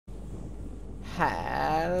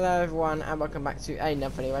Hello everyone and welcome back to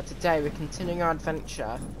another video where today we're continuing our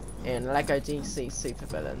adventure in LEGO DC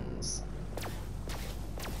Supervillains.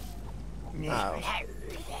 Oh.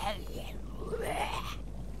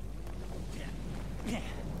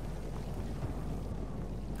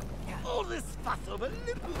 All this fuss over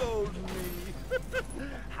little old me.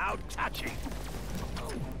 How touching.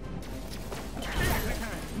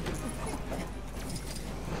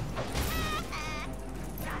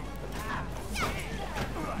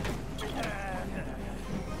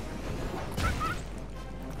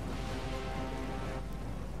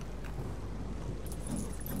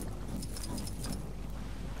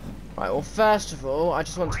 Right, well first of all, I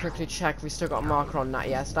just want to quickly check if we still got a marker on that.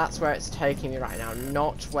 Yes, that's where it's taking me right now,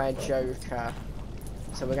 not where Joker.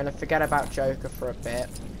 So we're going to forget about Joker for a bit.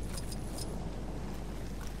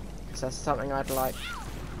 Because that's something I'd like.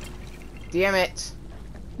 Damn it!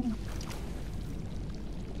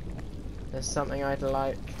 There's something I'd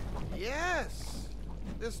like. Yes!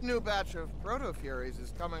 This new batch of Proto-Furies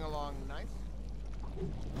is coming along nice.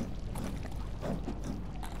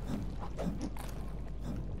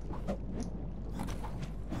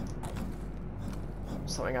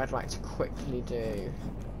 Something I'd like to quickly do.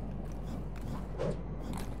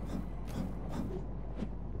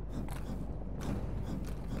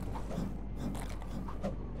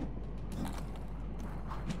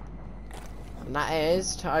 And that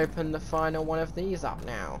is to open the final one of these up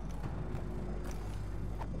now.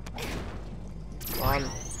 One.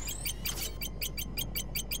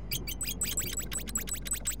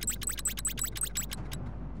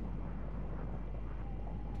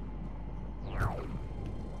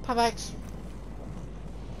 Perfect.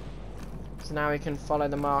 So now we can follow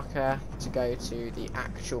the marker to go to the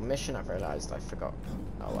actual mission. I've realised I forgot.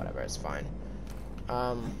 Oh, whatever, it's fine.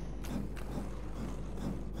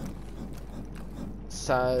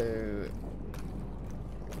 So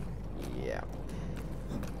yeah.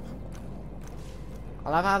 I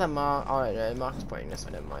love how the oh no, the marker's pointing this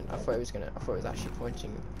way. Never mind. I thought it was actually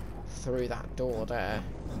pointing through that door there.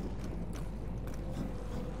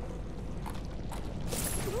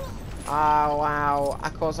 Oh wow,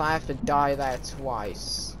 of course I have to die there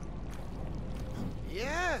twice.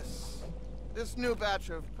 Yes! This new batch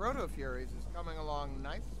of Proto-Furies is coming along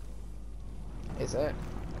nice. Is it?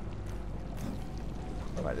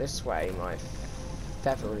 Right, this way, my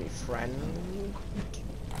feathery friend.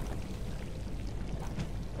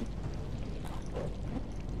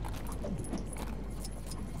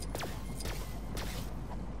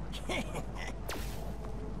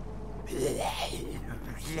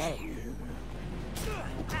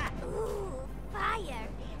 Ooh, fire!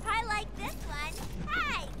 I like this one.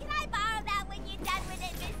 Hey, can I borrow that when you're done with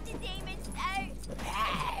it, Mr. Demon Sir?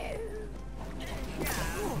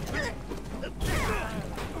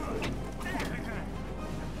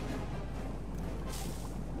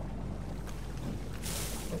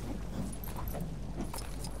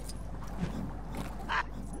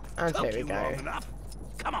 And here we go. Long enough.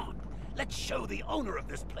 Come on, let's show the owner of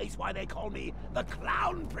this place why they call me the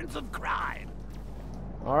Clown Prince of Crime.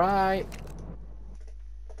 Alright.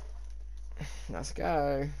 Let's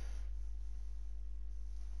go.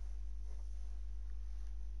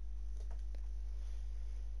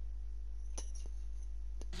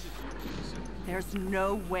 There's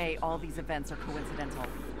no way all these events are coincidental.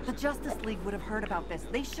 The Justice League would have heard about this.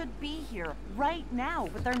 They should be here right now,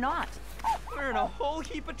 but they're not. We're in a whole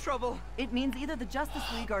heap of trouble. It means either the Justice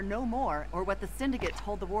League are no more, or what the Syndicate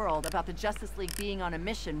told the world about the Justice League being on a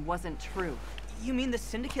mission wasn't true. You mean the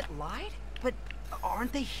Syndicate lied? But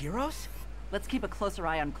aren't they heroes? Let's keep a closer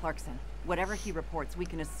eye on Clarkson. Whatever he reports, we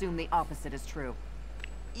can assume the opposite is true.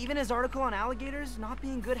 Even his article on alligators not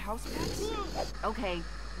being good house pets? Okay,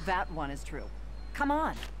 that one is true. Come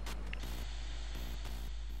on.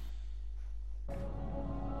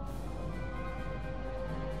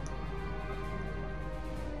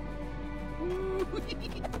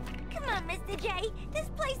 Come on, Mr. J. This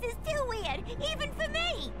place is still weird, even for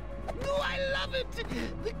me. Oh, I love it.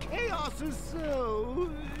 The chaos is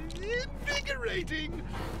so invigorating.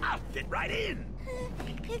 I'll fit right in.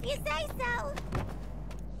 If you say so.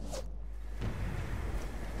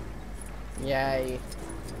 Yay.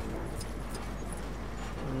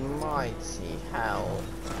 Mighty hell.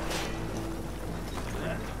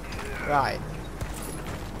 Right.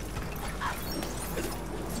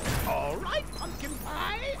 All right, pumpkin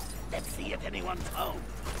pie. Let's see if anyone's home.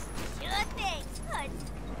 Sure thing, Hunt.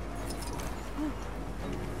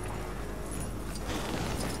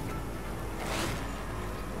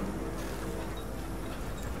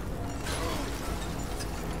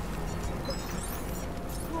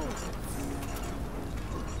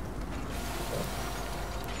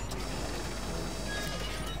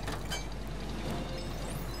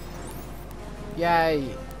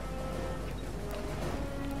 Yay!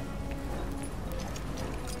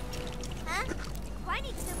 Huh? Do I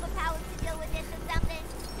need superpowers to deal with this or something?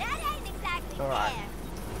 That ain't exactly Alright. fair.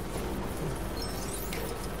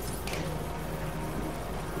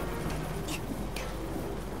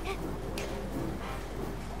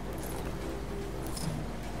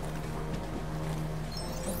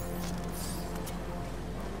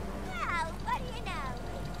 Well, what do you know?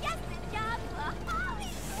 Just a job for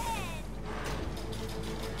Holly Quinn.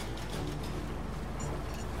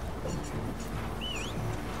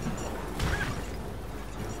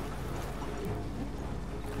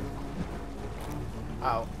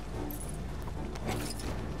 Oh.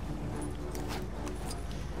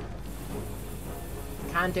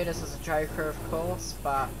 Can do this as a Joker, of course,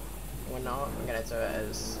 but we're not. We're gonna do it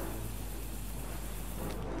as.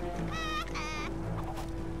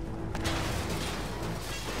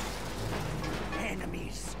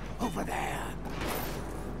 Enemies over there.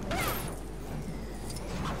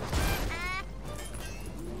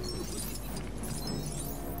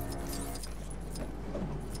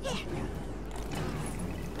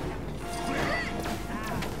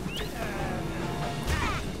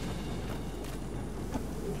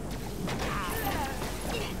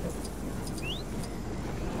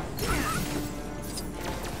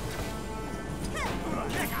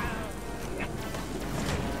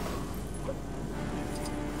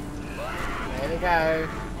 There we go.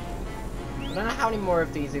 I don't know how many more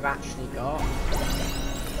of these we've actually got.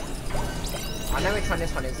 I know which one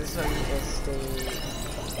this one is. This one is the.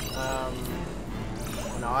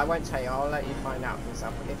 No, I won't tell you. I'll let you find out for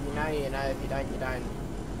yourself. If you know, you know. If you don't, you don't.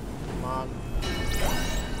 Come on.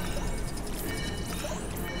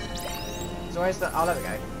 So where's the? Oh, there we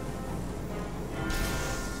go.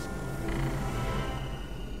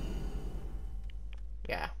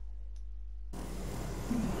 Yeah.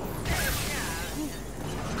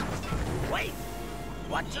 Wait!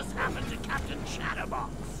 What just happened to Captain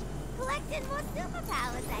Chatterbox? Collecting more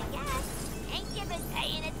superpowers, I guess. Ain't you been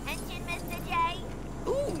paying attention, Mr. J?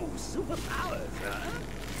 Ooh, superpowers, huh?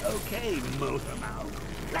 Okay, Motormouth.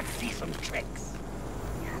 Let's see some tricks.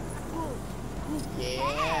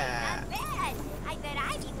 Yeah. Not bad. I bet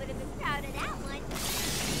Ivy would have been proud of that one.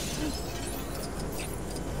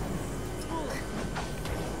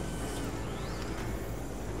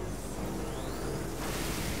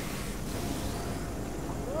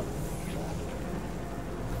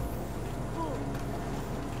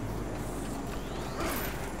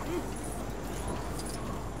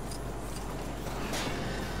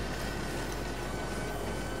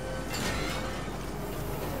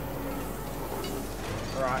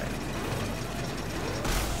 Right.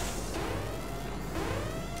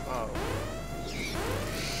 Oh.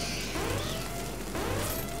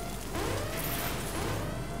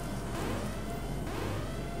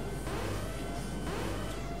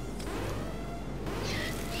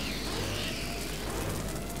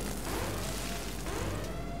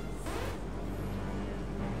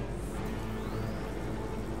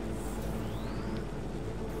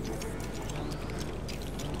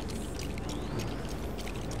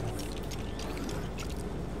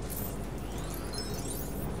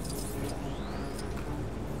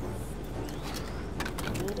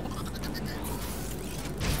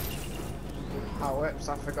 Oh, whoops,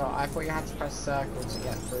 I forgot. I thought you had to press circle to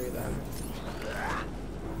get through them.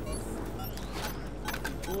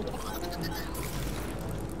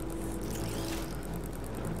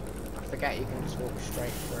 I forget you can just walk straight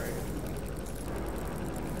through.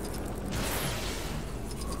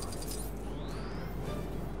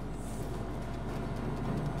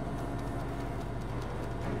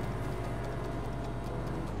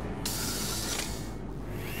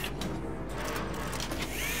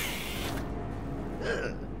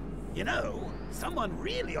 You know, someone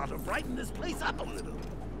really ought to brighten this place up a little.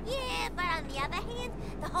 Yeah, but on the other hand,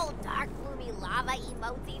 the whole dark, gloomy lava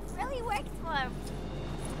emoji really works for him.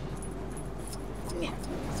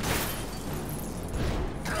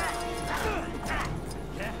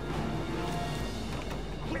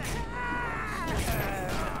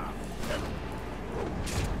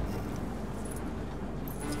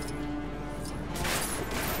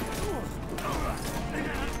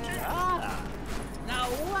 Now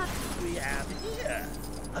what do we have here?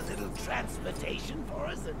 A little transportation for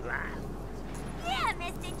us at last. Yeah,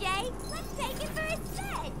 Mr. J, let's take it for a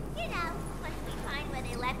spin. You know, once we find where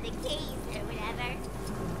they left the keys or whatever.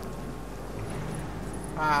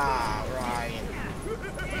 Ah, right.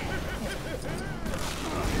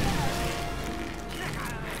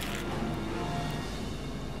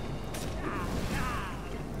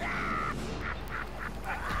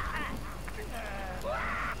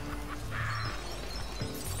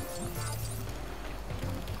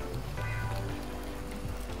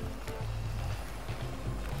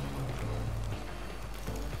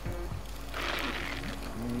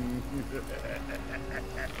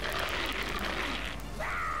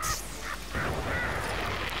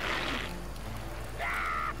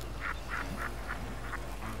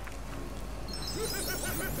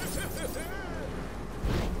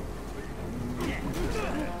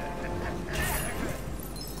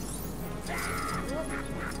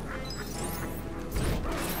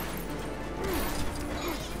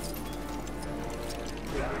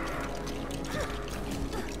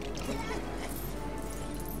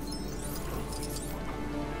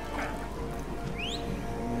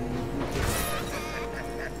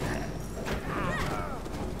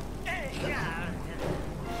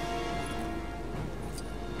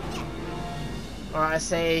 Alright, I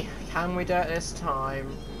see. Can we do it this time?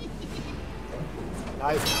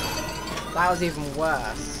 Nope. That was even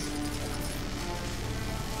worse.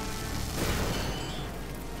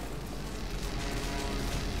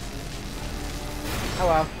 Oh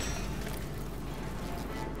well.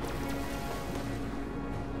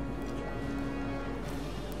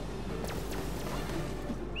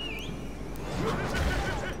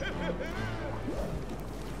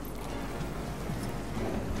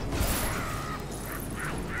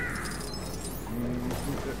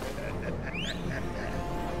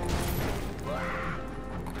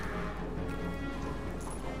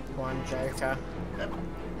 One Joker.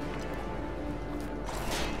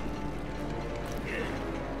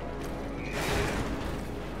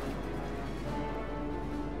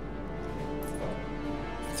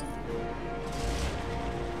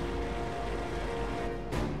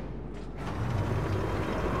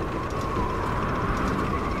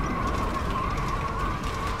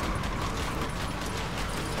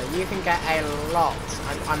 You can get a lot,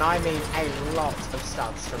 and I mean a lot of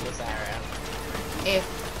studs from this area, if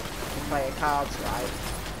you play your cards right.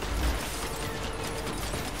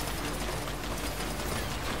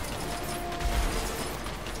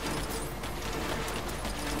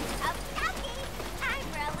 Time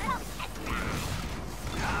for a little test ride.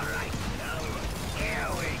 Alright, so here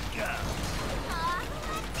we go. Aw,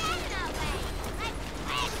 let that away. Let's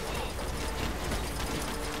blast it.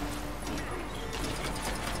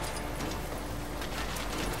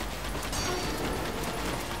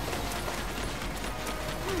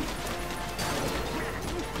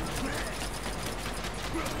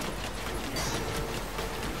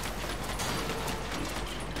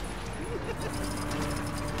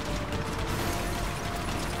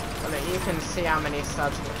 I mean, you can see how many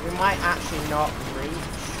studs we might actually not reach.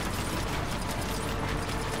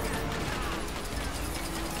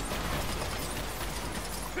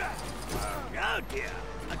 Oh dear,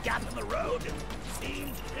 a gap in the road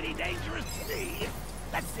seems pretty dangerous to me.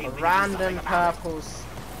 Let's see A if we can do random something about it. purples.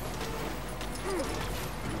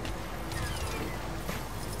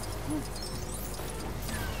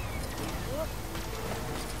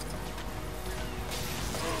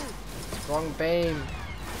 Wrong beam.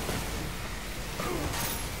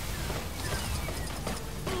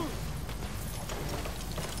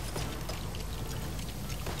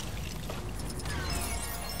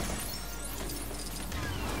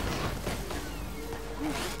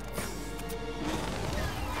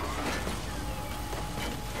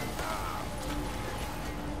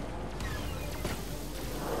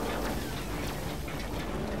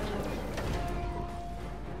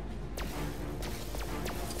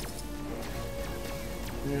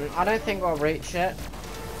 I don't think we'll reach it,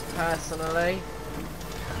 personally.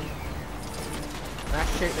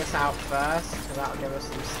 Let's shoot this out first, because that'll give us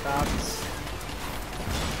some stubs.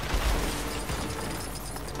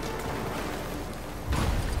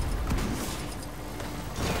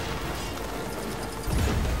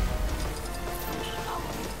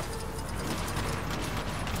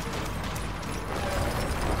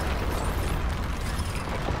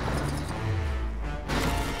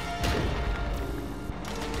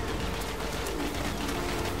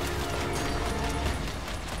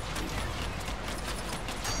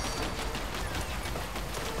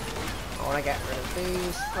 I want to get rid of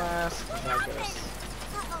these first, because they'll give us...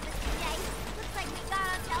 Uh-oh, Mr. J. Looks like we got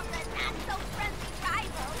ourselves a not-so-friendly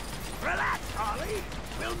rival. Relax, Harley.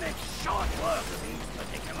 We'll make short work of these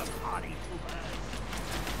particular party troopers.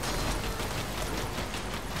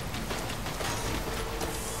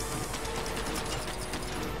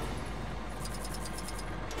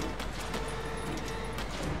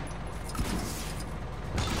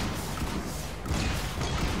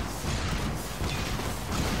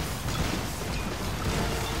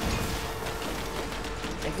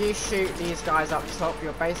 If you shoot these guys up top,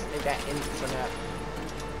 you'll basically get infinite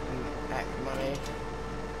heck money.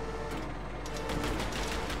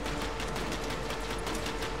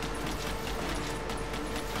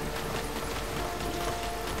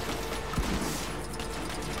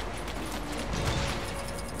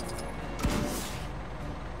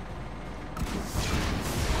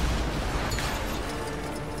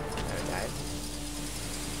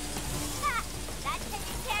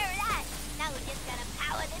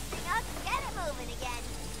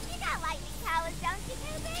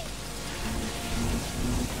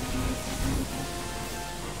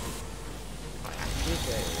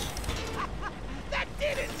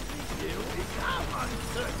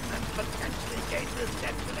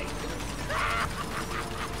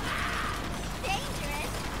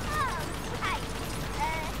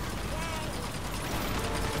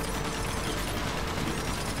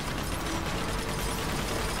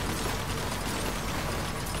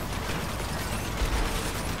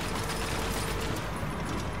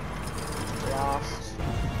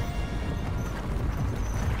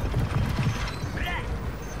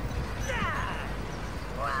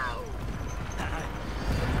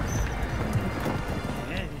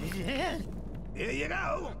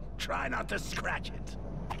 Try not to scratch it.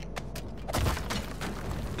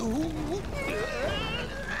 Ooh.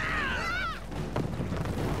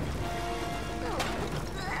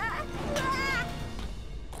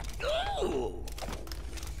 Ooh.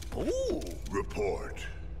 Ooh. Report.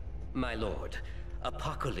 My lord,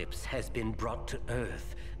 Apokolips has been brought to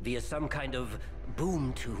Earth via some kind of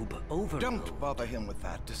boom tube overload. Don't bother him with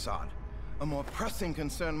that, Desaad. A more pressing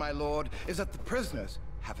concern, my lord, is that the prisoners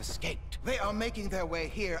have escaped. They are making their way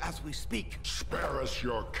here as we speak. Spare us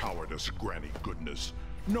your cowardice, Granny Goodness.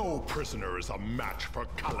 No prisoner is a match for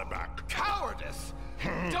Kalibak. Cowardice!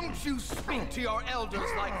 Don't you speak to your elders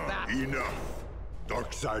like that! Enough!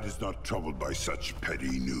 Darkseid is not troubled by such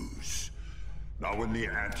petty news. Not when the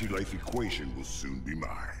anti-life equation will soon be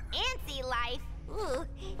mine. Anti-life? Ooh,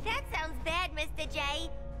 that sounds bad, Mr. J.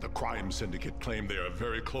 The crime syndicate claim they are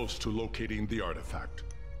very close to locating the artifact.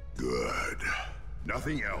 Good.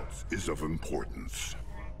 Nothing else is of importance.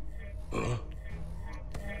 Huh?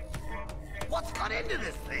 What's got into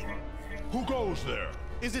this thing? Who goes there?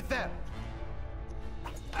 Is it them?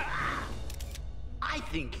 I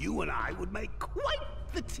think you and I would make quite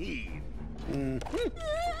the team. We're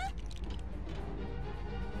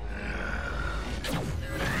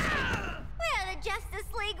the Justice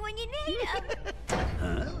League when you need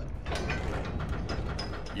them.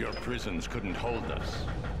 Your prisons couldn't hold us.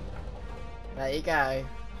 There you go.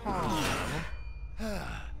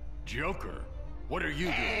 Joker, what are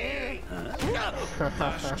you doing?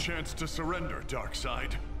 Last chance to surrender,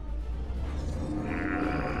 Darkseid.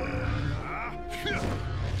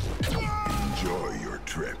 Enjoy your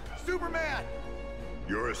trip. Superman!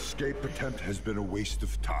 Your escape attempt has been a waste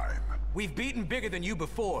of time. We've beaten bigger than you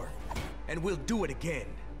before, and we'll do it again.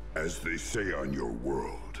 As they say on your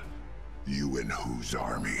world, you and whose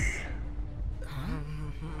army?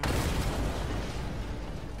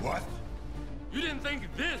 What? You didn't think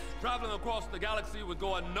this traveling across the galaxy would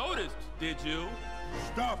go unnoticed, did you?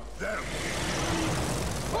 Stop them!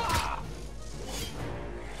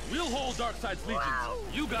 We'll hold Darkseid's legions.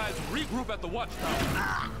 You guys regroup at the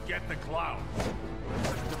watchtower. Get the cloud.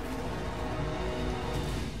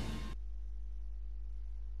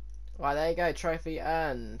 Right, there you go. Trophy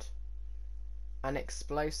earned. An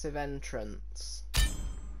explosive entrance.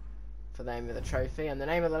 For the name of the trophy. And the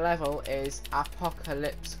name of the level is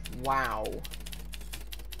Apokolips Wow.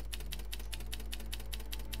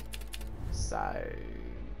 So,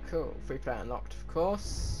 cool. Free play unlocked, of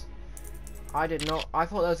course. I did not. I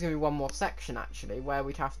thought there was going to be one more section actually, where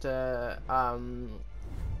we'd have to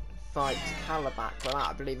fight Kalibak, but that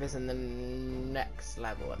I believe is in the next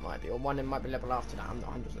level. It might be, or one. It might be level after that. I'm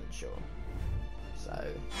not 100% sure.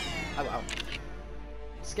 So, oh well.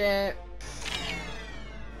 Skip.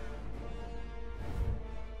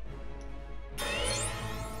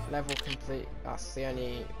 Level complete. That's the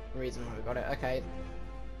only reason why we got it. Okay.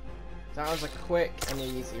 That was a quick and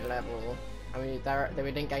easy level. I mean,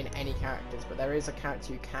 we didn't gain any characters, but there is a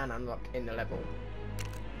character you can unlock in the level.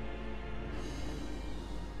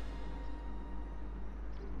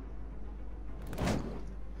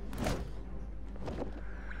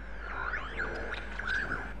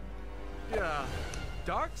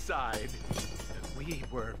 Darkseid, we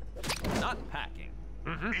were not packing.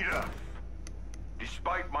 Enough!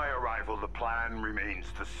 Despite my arrival, the plan remains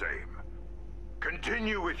the same.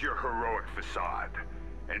 Continue with your heroic facade,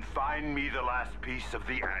 and find me the last piece of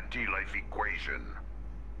the anti-life equation.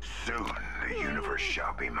 Soon, the universe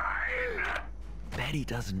shall be mine. Betty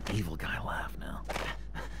does an evil guy laugh now.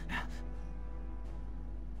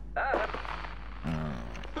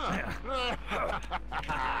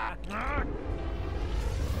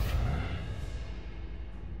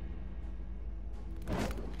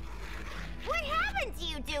 What happened to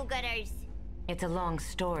you do-gooders? It's a long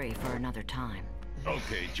story for another time.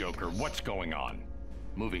 Okay, Joker, what's going on?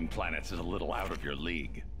 Moving planets is a little out of your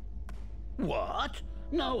league. What?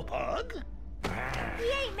 No hug? We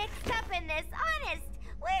ain't mixed up in this, honest.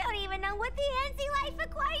 We don't even know what the anti-life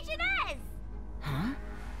equation is.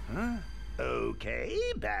 Huh? Okay,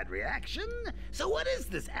 bad reaction. So what is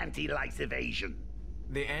this anti-life evasion?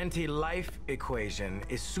 The anti-life equation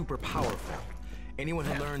is super powerful. Anyone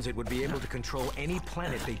who learns it would be able to control any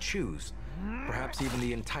planet they choose. Perhaps even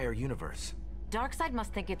the entire universe. Darkseid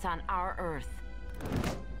must think it's on our Earth.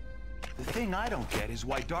 The thing I don't get is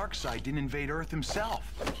why Darkseid didn't invade Earth himself.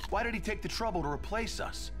 Why did he take the trouble to replace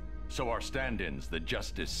us? So our stand-ins, the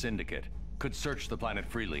Justice Syndicate, could search the planet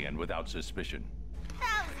freely and without suspicion.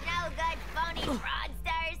 Those no-good phony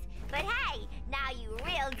fraudsters. But hey, now you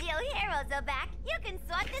real-deal heroes are back. You can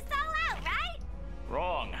sort this all out, right?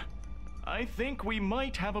 Wrong. I think we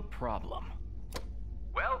might have a problem.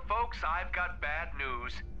 Well, folks, I've got bad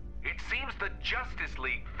news. It seems the Justice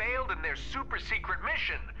League failed in their super-secret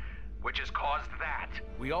mission, which has caused that.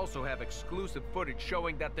 We also have exclusive footage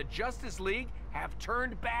showing that the Justice League have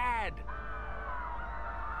turned bad.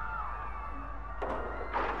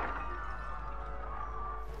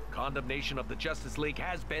 Condemnation of the Justice League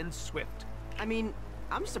has been swift. I mean,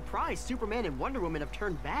 I'm surprised Superman and Wonder Woman have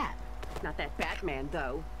turned bad. Not that Batman,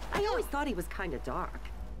 though. I always thought he was kind of dark.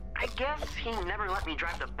 I guess he never let me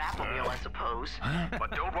drive the Batmobile, I suppose.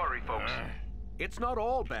 But don't worry, folks. It's not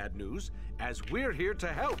all bad news, as we're here to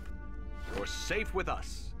help. You're safe with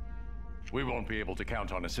us. We won't be able to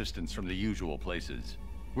count on assistance from the usual places.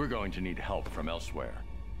 We're going to need help from elsewhere.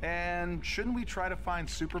 And shouldn't we try to find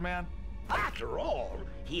Superman? After all,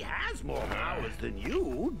 he has more powers than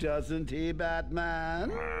you, doesn't he,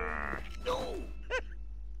 Batman? No!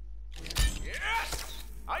 Yes!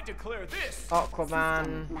 I declare this!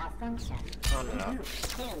 Aquaman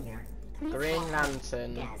unlocked. Green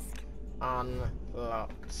Lantern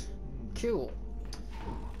unlocked. Cool.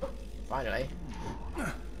 Finally.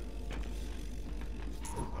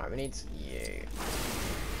 Alright, we need you.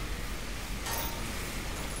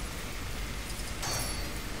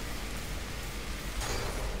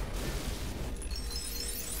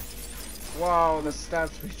 Wow, the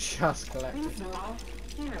stats we just collected. Please all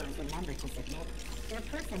heroes remember to submit their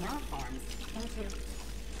personnel forms into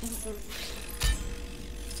WASD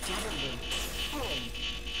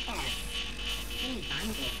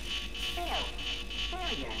binding.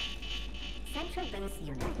 Failure. Central base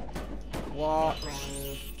unit. What?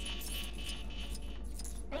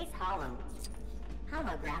 Base hollow.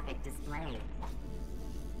 Holographic display.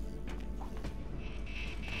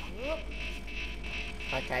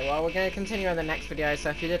 Okay, well, we're going to continue in the next video, so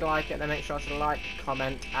if you did like it, then make sure to like,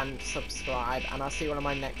 comment, and subscribe, and I'll see you on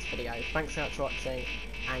my next video. Thanks so much for watching,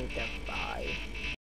 and goodbye.